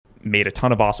made a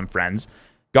ton of awesome friends,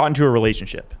 got into a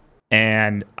relationship.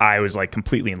 And I was like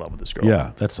completely in love with this girl.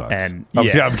 Yeah, that sucks. And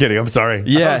I'm kidding. I'm sorry.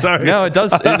 Yeah. I'm sorry. No, it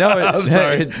does. I'm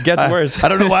sorry. It gets worse. I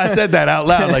don't know why I said that out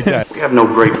loud like that. We have no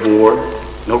Great War,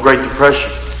 no Great Depression.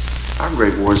 Our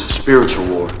Great War is a spiritual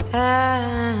war.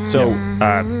 So,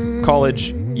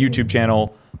 college, YouTube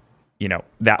channel,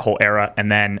 that whole era. And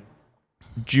then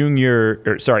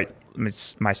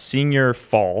my senior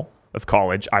fall of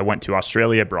college, I went to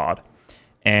Australia abroad.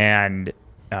 And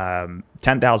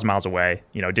 10,000 miles away,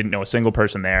 didn't know a single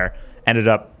person there, ended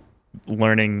up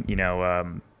learning,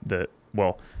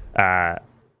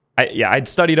 I'd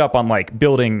studied up on like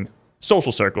building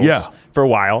social circles for a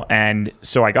while. And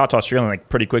so I got to Australia and like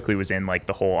pretty quickly was in like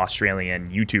the whole Australian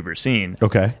YouTuber scene.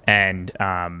 Okay. And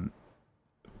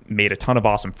made a ton of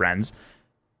awesome friends,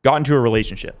 got into a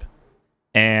relationship.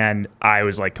 And I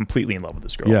was like completely in love with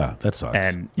this girl. Yeah, that sucks.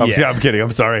 And I'm kidding.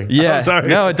 I'm sorry. Yeah, I'm sorry.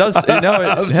 No, it does.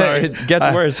 I'm sorry. It gets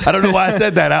worse. I don't know why I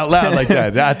said that out loud like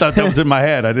that. I thought that was in my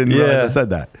head. I didn't realize I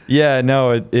said that. Yeah,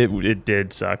 no, it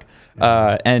did suck.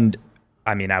 And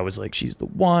I mean, I was like, she's the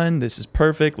one. This is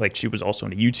perfect. Like, she was also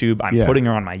into YouTube. I'm putting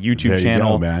her on my YouTube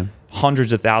channel. Go, man.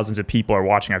 Hundreds of thousands of people are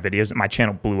watching our videos. My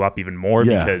channel blew up even more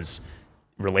because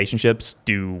relationships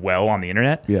do well on the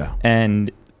internet. Yeah.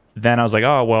 And then I was like,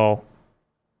 oh, well,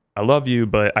 I love you,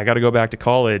 but I got to go back to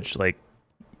college. Like,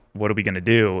 what are we going to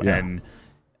do? Yeah. And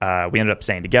we ended up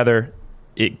staying together.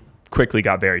 It quickly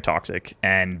got very toxic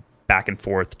and back and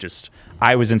forth. Just,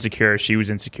 I was insecure. She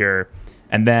was insecure.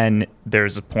 And then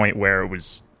there's a point where it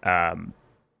was,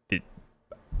 it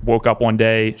woke up one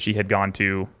day, she had gone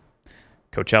to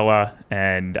Coachella,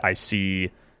 and I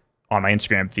see on my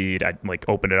Instagram feed, I like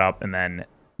opened it up, and then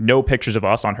no pictures of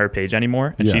us on her page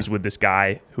anymore. And she's with this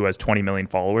guy who has 20 million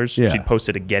followers. Yeah. She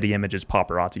posted a Getty Images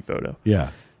paparazzi photo.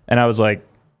 Yeah. And I was like,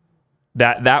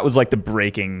 that was like the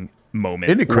breaking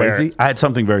moment. Isn't it crazy? I had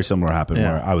something very similar happen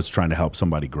Yeah. where I was trying to help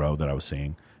somebody grow that I was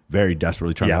seeing, very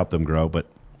desperately trying to help them grow. But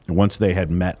once they had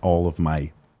met all of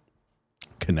my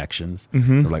connections,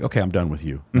 they're like, okay, I'm done with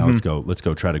you. Now let's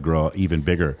go try to grow even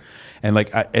bigger. And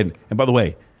like, and by the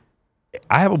way,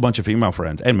 I have a bunch of female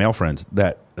friends and male friends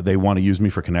that they want to use me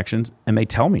for connections, and they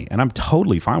tell me, and I'm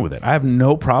totally fine with it. I have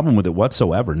no problem with it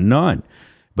whatsoever, none.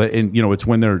 But it's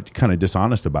when they're kind of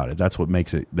dishonest about it. That's what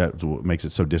makes it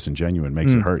so disingenuous,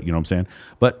 makes it hurt. You know what I'm saying?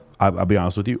 But I'll be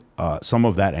honest with you. Some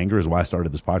of that anger is why I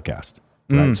started this podcast.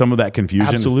 Right? Some of that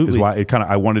confusion is why it kind of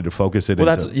I wanted to focus it. Well,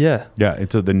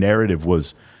 into the narrative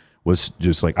was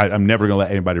just like I'm never going to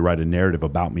let anybody write a narrative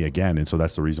about me again, and so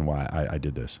that's the reason why I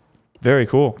did this. Very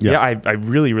cool. Yeah, I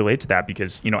really relate to that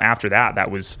because, after that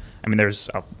was,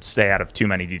 I'll stay out of too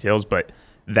many details, but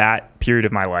that period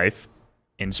of my life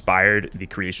inspired the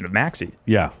creation of Maxi.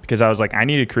 Yeah. Because I was like, I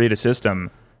need to create a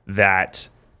system that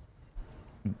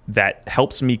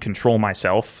helps me control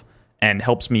myself and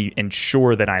helps me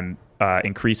ensure that I'm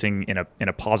increasing in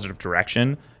a positive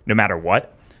direction no matter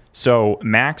what. So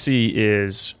Maxi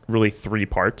is really 3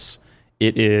 parts.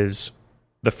 It is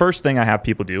the first thing I have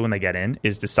people do when they get in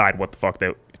is decide what the fuck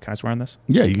they... Can I swear on this?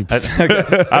 Yeah, you can. I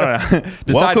don't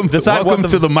know. Welcome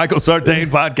to the Michael Sartain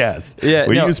podcast. Yeah,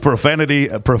 we use profanity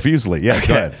profusely. Yeah,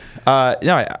 go ahead.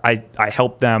 I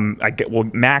help them.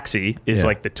 Maxi is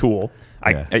like the tool.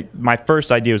 My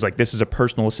first idea was like, this is a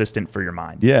personal assistant for your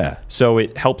mind. Yeah. So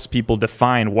it helps people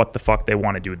define what the fuck they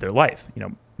want to do with their life.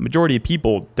 Majority of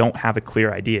people don't have a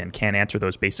clear idea and can't answer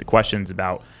those basic questions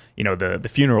about, the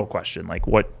funeral question, like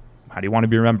how do you want to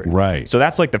be remembered? Right. So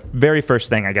that's like the very first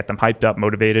thing. I get them hyped up,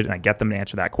 motivated, and I get them to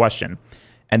answer that question.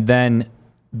 And then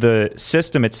the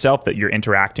system itself that you're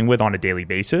interacting with on a daily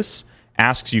basis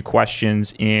asks you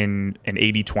questions in an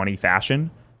 80-20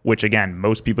 fashion, which again,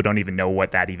 most people don't even know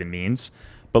what that even means.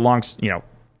 But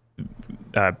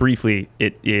briefly,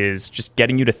 it is just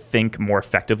getting you to think more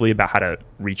effectively about how to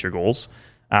reach your goals,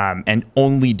 and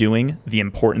only doing the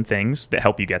important things that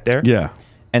help you get there. Yeah.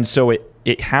 And so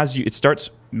it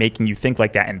starts making you think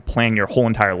like that and plan your whole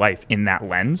entire life in that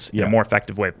lens, in a more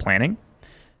effective way of planning.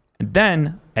 And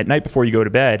then at night before you go to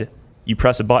bed, you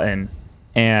press a button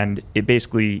and it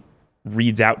basically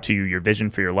reads out to you your vision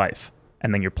for your life,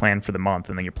 and then your plan for the month,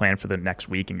 and then your plan for the next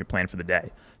week, and your plan for the day.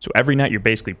 So every night you're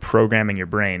basically programming your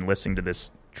brain, listening to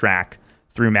this track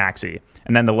through Maxi.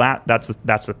 And then that's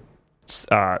the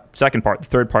second part. The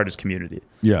third part is community.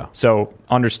 Yeah. So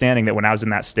understanding that when I was in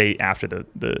that state after the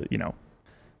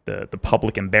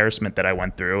public embarrassment that I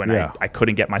went through, and I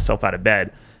couldn't get myself out of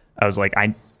bed, I was like,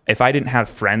 if I didn't have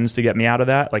friends to get me out of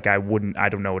that, like I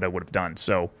don't know what I would have done.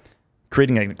 So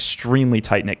creating an extremely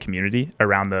tight-knit community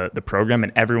around the program,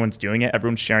 and everyone's doing it,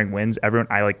 everyone's sharing wins,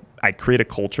 I create a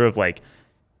culture of like,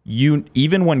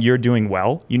 even when you're doing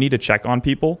well, you need to check on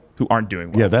people who aren't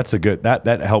doing well. Yeah, that's a good that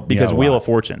helped me because out a Wheel lot. of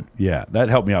Fortune. Yeah, that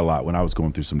helped me out a lot when I was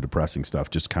going through some depressing stuff.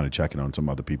 Just kind of checking on some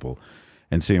other people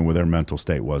and seeing where their mental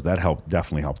state was. That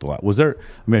definitely helped a lot. Was there?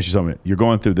 Let me ask you something. You're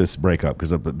going through this breakup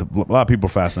because a lot of people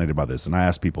are fascinated by this, and I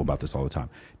ask people about this all the time.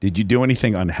 Did you do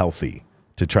anything unhealthy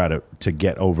to try to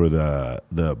get over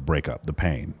the breakup, the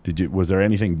pain? Was there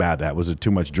anything bad? Was it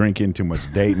too much drinking, too much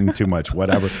dating, too much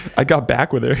whatever? I got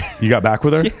back with her. You got back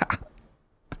with her? Yeah.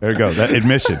 There you go. That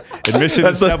admission. Admission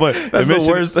is step one. That's the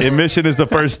worst. Admission is the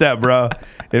first step, bro.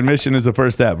 Admission is the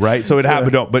first step, right? So it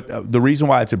happened. Yeah. But the reason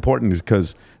why it's important is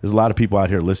because there's a lot of people out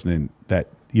here listening that,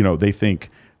 they think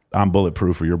I'm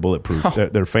bulletproof or you're bulletproof. Oh.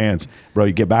 They're fans. Bro,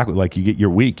 you get back with, like, you're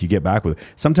weak, you get back with it.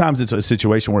 Sometimes it's a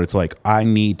situation where it's like, I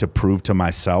need to prove to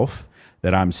myself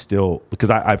that I'm still,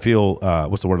 because I feel,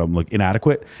 what's the word I'm looking,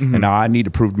 inadequate. Mm-hmm. And now I need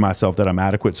to prove to myself that I'm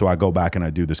adequate. So I go back and I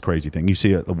do this crazy thing. You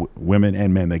see women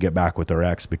and men, they get back with their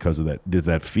ex because of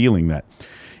that feeling, that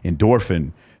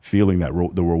endorphin feeling that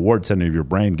the reward center of your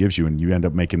brain gives you, and you end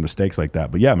up making mistakes like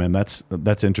that. But yeah, man,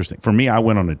 that's interesting. For me, I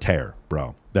went on a tear,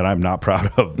 bro, that I'm not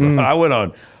proud of. I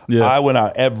went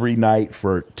out every night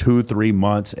for 2-3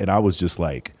 months, and I was just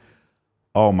like,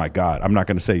 oh my God. I'm not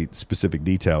going to say specific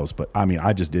details, but I mean,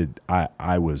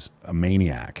 I was a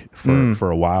maniac for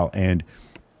a while, and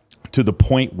to the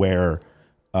point where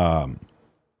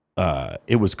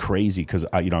it was crazy because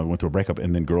I went through a breakup,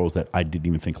 and then girls that I didn't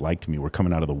even think liked me were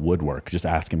coming out of the woodwork, just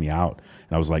asking me out.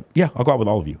 And I was like, yeah, I'll go out with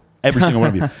all of you, every single one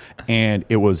of you. And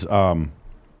it was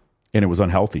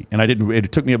unhealthy. And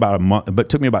it took me about a month, but it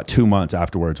took me about 2 months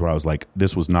afterwards where I was like,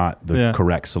 this was not the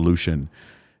correct solution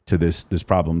to this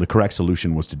problem. The correct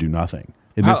solution was to do nothing.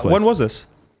 When was this?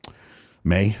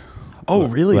 May. Oh,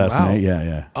 really? Last wow. May,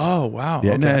 yeah. Oh, wow.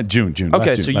 Yeah, okay. June.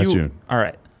 Okay, last June. All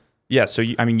right. Yeah, so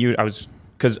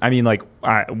because I mean, like,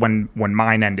 when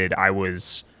mine ended, I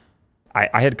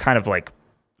had kind of like,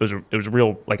 it was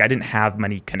real, like, I didn't have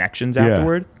many connections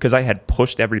afterward because I had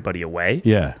pushed everybody away.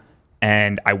 Yeah.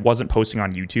 And I wasn't posting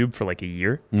on YouTube for like a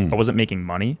year. I wasn't making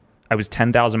money. I was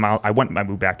 10,000 miles. I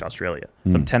moved back to Australia.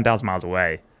 So I'm 10,000 miles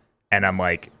away, and I'm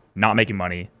like not making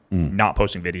money, not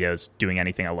posting videos, doing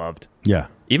anything I loved. Yeah.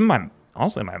 Even my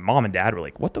mom and dad were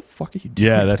like, "What the fuck are you doing?"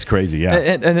 Yeah, that's crazy. Yeah.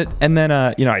 And then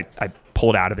I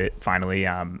pulled out of it finally.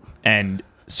 And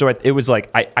so it was like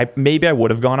I maybe I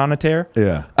would have gone on a tear.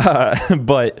 Yeah.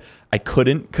 But I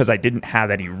couldn't because I didn't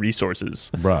have any resources.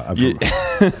 Bro,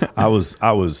 I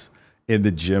was in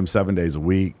the gym 7 days a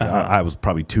week. I was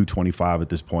probably 225 at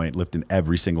this point, lifting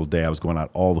every single day. I was going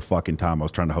out all the fucking time. I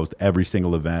was trying to host every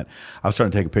single event. I was trying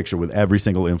to take a picture with every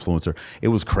single influencer. It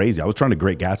was crazy. I was trying to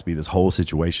Great Gatsby this whole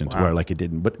situation to where like it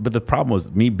didn't. But the problem was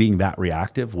me being that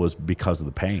reactive was because of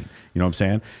the pain. You know what I'm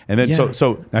saying? And then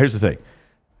so now here's the thing.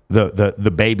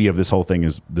 The baby of this whole thing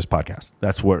is this podcast.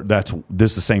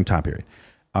 This is the same time period.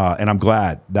 And I'm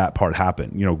glad that part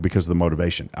happened, because of the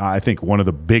motivation. I think one of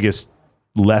the biggest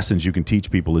lessons you can teach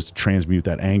people is to transmute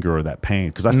that anger or that pain,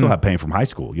 because I still have pain from high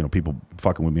school. People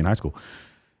fucking with me in high school.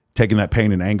 Taking that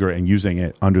pain and anger and using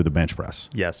it under the bench press.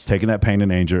 Yes. Taking that pain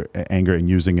and anger and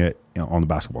using it on the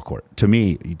basketball court. To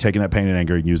me, taking that pain and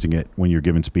anger and using it when you're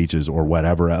giving speeches or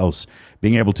whatever else,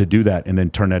 being able to do that and then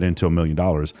turn that into $1 million,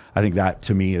 I think that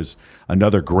to me is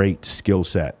another great skill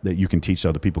set that you can teach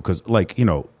other people. Because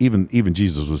even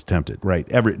Jesus was tempted, right?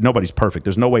 Nobody's perfect.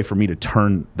 There's no way for me to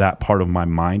turn that part of my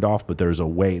mind off, but there's a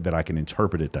way that I can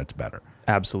interpret it that's better.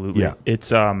 Absolutely. Yeah.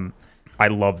 It's I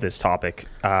love this topic.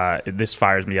 This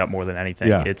fires me up more than anything.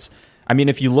 Yeah.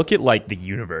 If you look at like the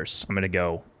universe, I'm going to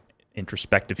go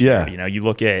introspective here. Yeah. You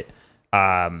look at,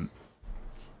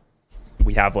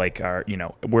 we have like our,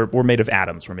 we're made of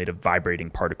atoms. We're made of vibrating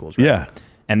particles. Right? Yeah.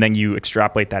 And then you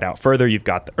extrapolate that out further. You've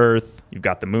got the Earth, you've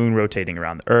got the moon rotating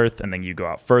around the Earth. And then you go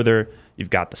out further,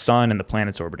 you've got the sun and the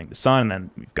planets orbiting the sun. And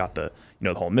then you've got the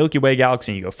whole Milky Way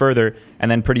galaxy, and you go further. And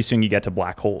then pretty soon you get to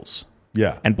black holes.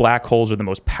 Yeah. And black holes are the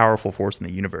most powerful force in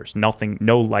the universe.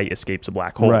 No light escapes a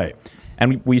black hole. Right.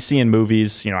 And we see in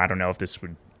movies, I don't know if this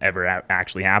would ever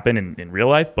actually happen in real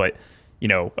life, but,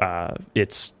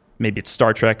 it's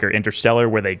Star Trek or Interstellar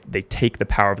where they take the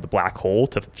power of the black hole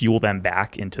to fuel them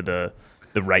back into the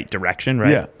right direction,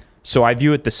 right? Yeah. So I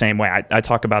view it the same way. I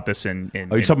talk about this in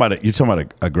you're talking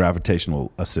about a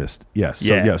gravitational assist. Yes.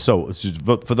 So, yeah. So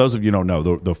for those of you who don't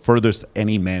know, the furthest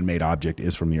any man-made object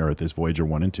is from the Earth is Voyager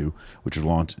 1 and 2, which was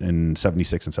launched in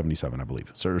 76 and 77, I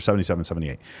believe. So 77,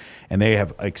 78. And they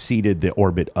have exceeded the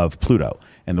orbit of Pluto.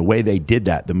 And the way they did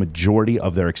that, the majority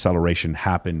of their acceleration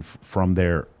happened from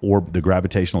their orb, the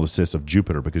gravitational assist of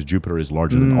Jupiter, because Jupiter is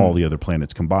larger than all the other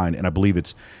planets combined. And I believe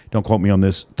it's, don't quote me on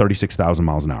this, 36,000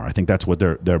 miles an hour. I think that's what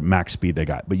their max speed they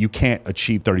got. But you can't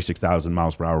achieve 36,000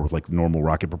 miles per hour with like normal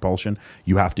rocket propulsion.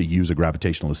 You have to use a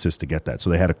gravitational assist to get that. So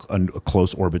they had a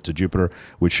close orbit to Jupiter,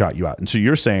 which shot you out. And so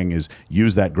you're saying is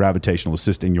use that gravitational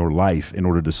assist in your life in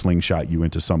order to slingshot you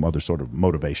into some other sort of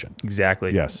motivation.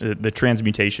 Exactly. Yes. The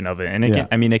transmutation of it. And it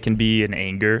it can be an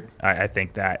anger. I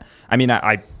think that,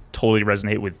 I totally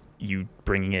resonate with you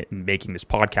bringing it and making this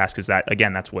podcast, because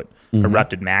that's what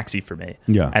erupted Maxi for me.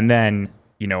 Yeah. And then,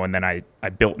 I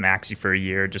built Maxi for a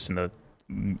year just in the,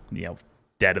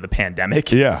 dead of the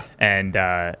pandemic. Yeah. And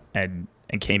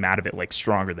came out of it like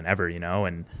stronger than ever,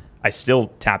 and I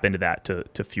still tap into that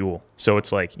to fuel. So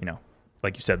it's like,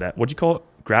 like you said, that, what'd you call it?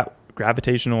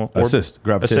 Gravitational assist.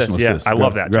 Gravitational assist. Yeah, I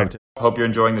love that term. Hope you're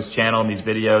enjoying this channel and these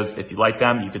videos. If you like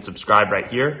them, you can subscribe right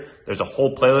here. There's a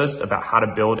whole playlist about how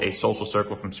to build a social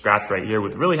circle from scratch right here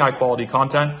with really high quality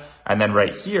content. And then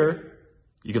right here,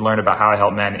 you can learn about how I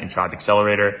help men in Tribe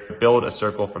Accelerator build a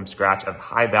circle from scratch of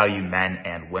high value men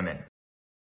and women.